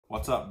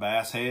What's up,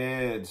 bass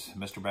heads?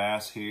 Mr.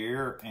 Bass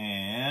here,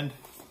 and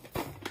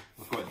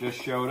look what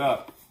just showed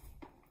up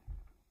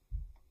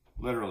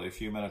literally a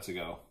few minutes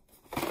ago.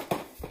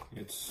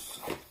 It's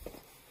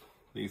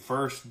the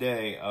first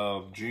day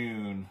of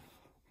June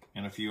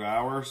in a few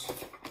hours,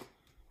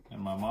 and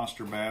my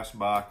Monsterbass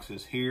box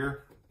is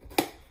here.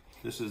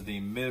 This is the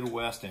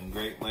Midwest and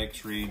Great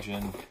Lakes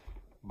region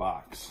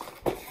box.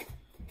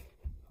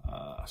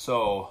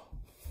 So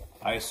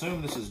I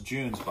assume this is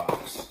June's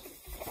box,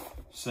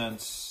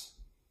 since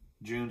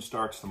June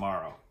starts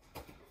tomorrow,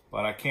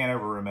 but I can't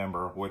ever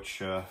remember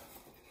which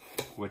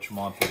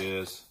month it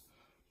is.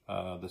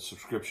 The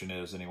subscription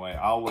is anyway.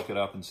 I'll look it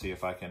up and see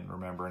if I can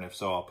remember, and if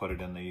so, I'll put it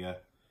in the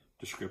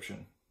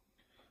description.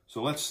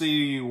 So let's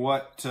see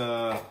what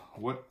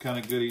kind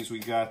of goodies we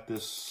got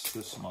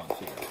this month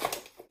here.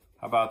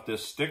 How about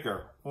this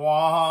sticker?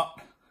 Wah!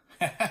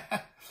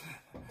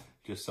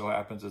 Just so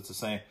happens it's the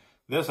same.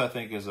 This, I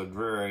think, is a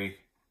very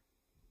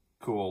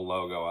cool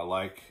logo. I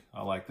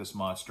like this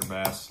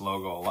Monsterbass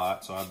logo a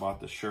lot, so I bought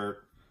the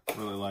shirt.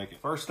 Really like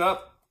it. First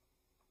up,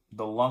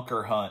 the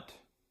Lunker Hunt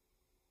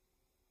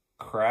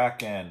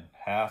Kraken,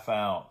 1/2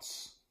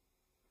 ounce.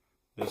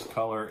 This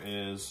color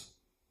is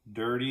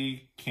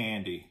Dirty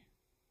Candy,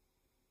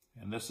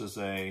 and this is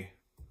a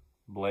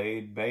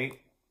blade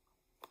bait,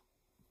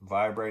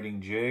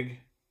 vibrating jig.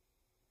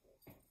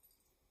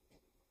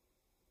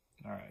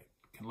 All right,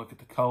 can look at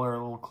the color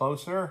a little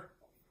closer.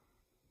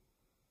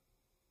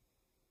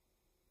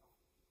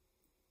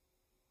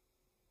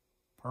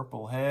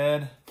 Purple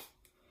head.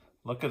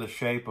 Look at the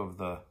shape of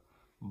the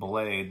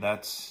blade.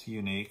 That's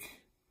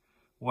unique.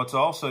 What's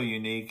also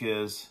unique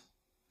is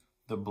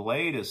the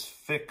blade is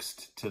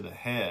fixed to the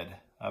head.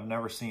 I've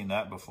never seen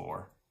that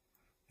before.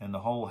 And the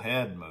whole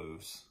head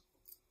moves.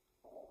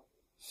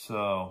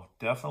 So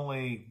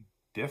definitely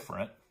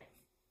different.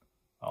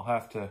 I'll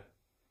have to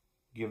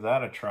give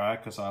that a try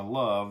because I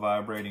love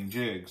vibrating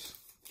jigs.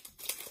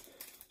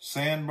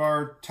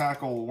 Sandbar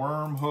Tackle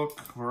Worm Hook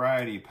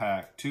Variety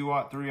Pack,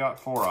 2/0, 3/0,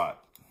 4/0.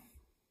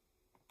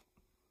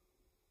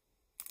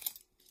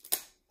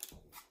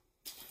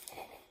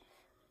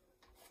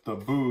 The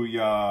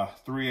Booyah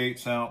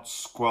 3/8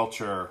 ounce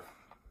Squelcher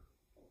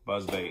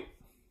Buzzbait.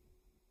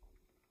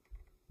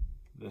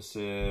 This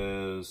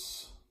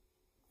is,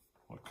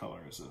 what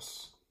color is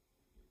this?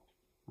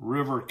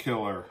 River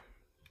Killer.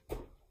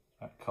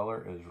 That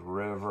color is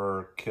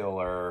River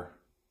Killer.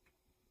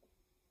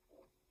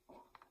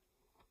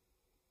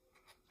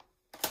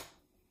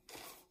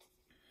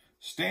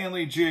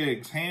 Stanley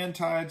Jigs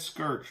Hand-Tied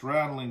Skirts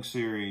Rattling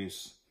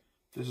Series.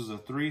 This is a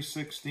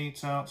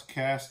 3/16 ounce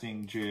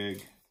casting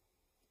jig.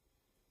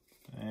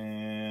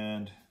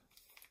 And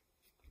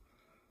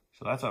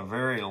so that's a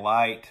very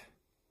light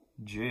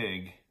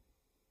jig. It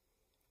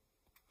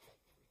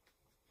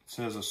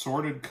says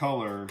assorted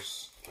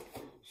colors.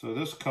 So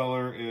this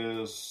color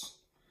is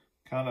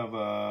kind of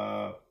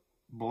a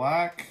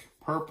black,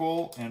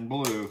 purple, and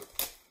blue.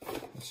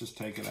 Let's just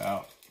take it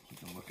out so you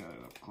can look at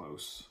it up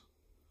close.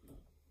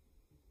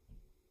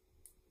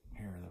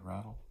 Hear the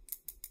rattle.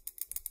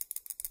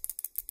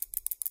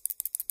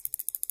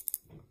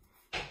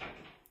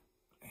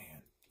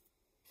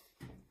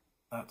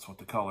 That's what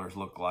the colors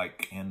look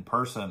like in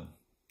person.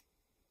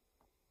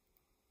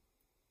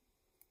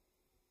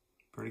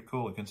 Pretty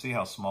cool. You can see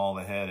how small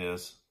the head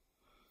is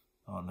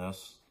on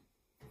this.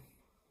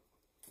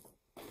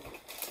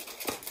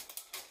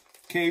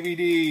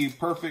 KVD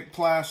Perfect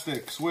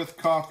Plastics with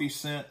coffee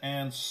scent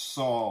and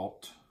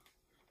salt.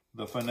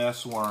 The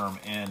Finesse Worm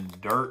in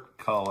dirt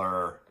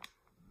color.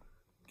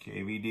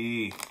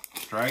 KVD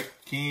Strike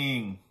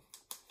King.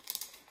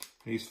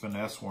 These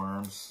finesse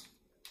worms,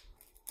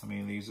 I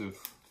mean, these are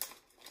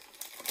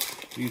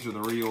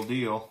the real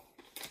deal.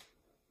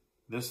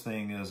 This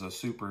thing is a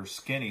super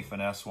skinny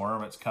finesse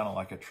worm. It's kind of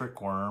like a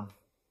trick worm.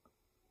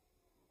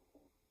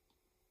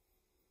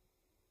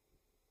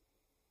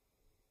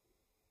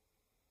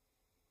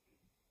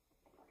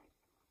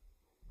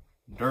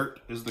 Dirt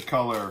is the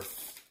color.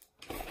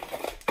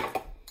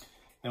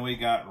 Then we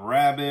got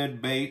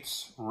Rabid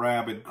Baits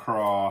Rabid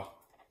Craw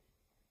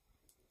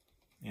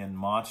in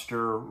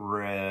Monster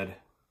Red.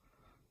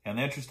 And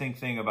the interesting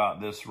thing about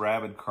this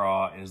Rabid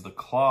Craw is the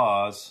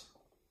claws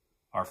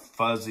are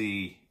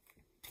fuzzy.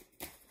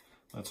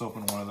 Let's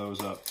open one of those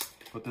up.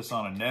 Put this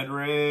on a Ned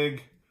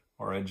rig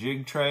or a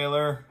jig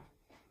trailer.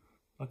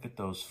 Look at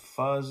those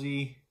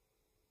fuzzy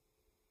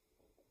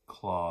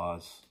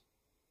claws.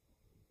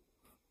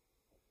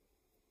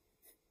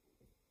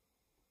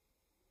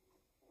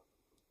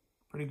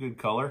 Pretty good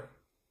color.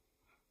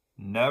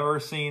 Never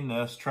seen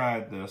this,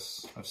 tried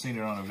this. I've seen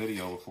it on a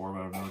video before,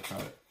 but I've never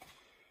tried it.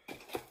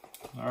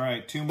 All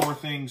right, 2 more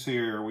things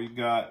here. We've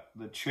got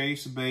the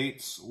Chase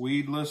Baits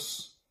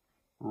Weedless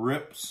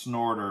Rip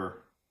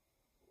Snorter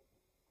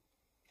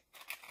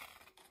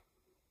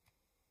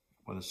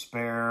with a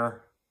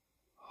spare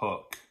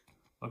hook.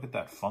 Look at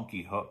that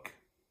funky hook.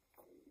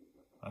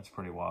 That's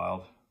pretty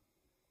wild.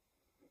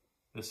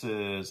 This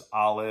is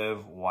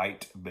Olive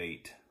White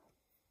Bait.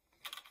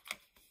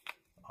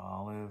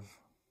 Olive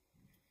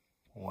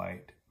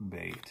White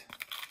bait.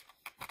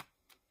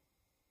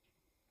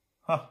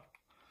 Huh,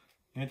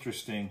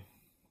 interesting.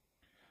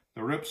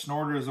 The Rip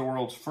Snorter is the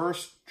world's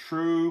first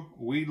true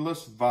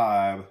weedless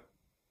vibe.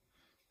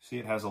 See,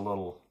 it has a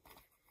little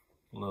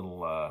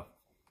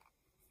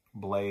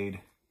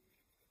blade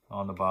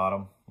on the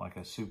bottom, like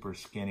a super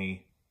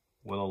skinny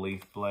willow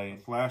leaf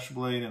blade. Flash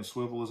blade and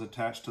swivel is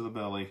attached to the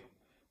belly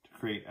to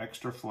create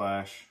extra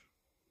flash.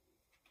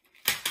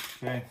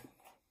 Okay.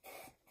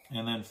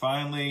 And then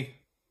finally,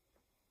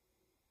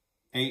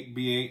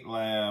 8B8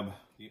 Lab,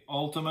 the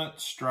ultimate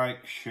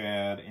strike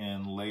shad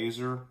in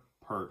laser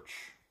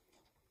perch.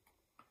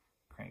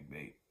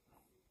 Crankbait.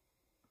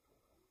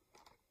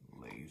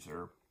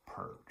 Laser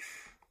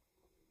perch.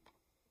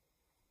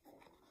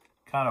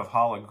 Kind of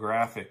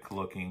holographic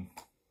looking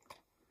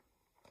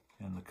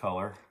in the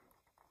color.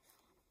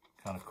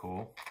 Kind of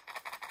cool.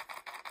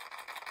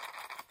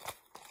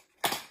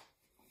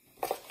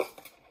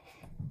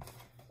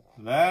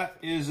 That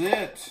is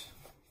it.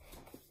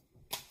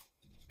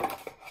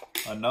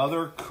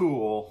 Another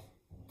cool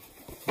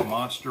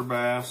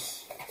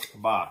Monsterbass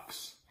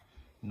box.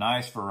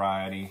 Nice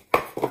variety,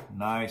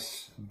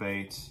 nice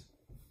baits.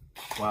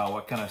 Wow,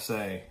 what can I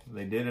say?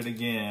 They did it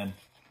again.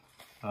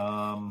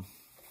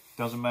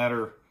 Doesn't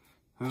matter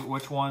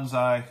which ones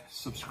I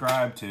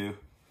subscribe to.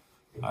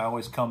 I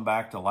always come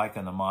back to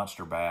liking the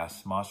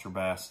Monsterbass.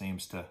 Monsterbass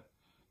seems to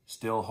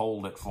still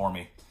hold it for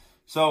me.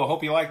 So I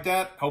hope you liked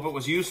that. Hope it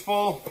was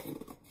useful.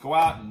 Go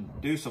out and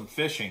do some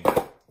fishing.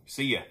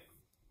 See ya.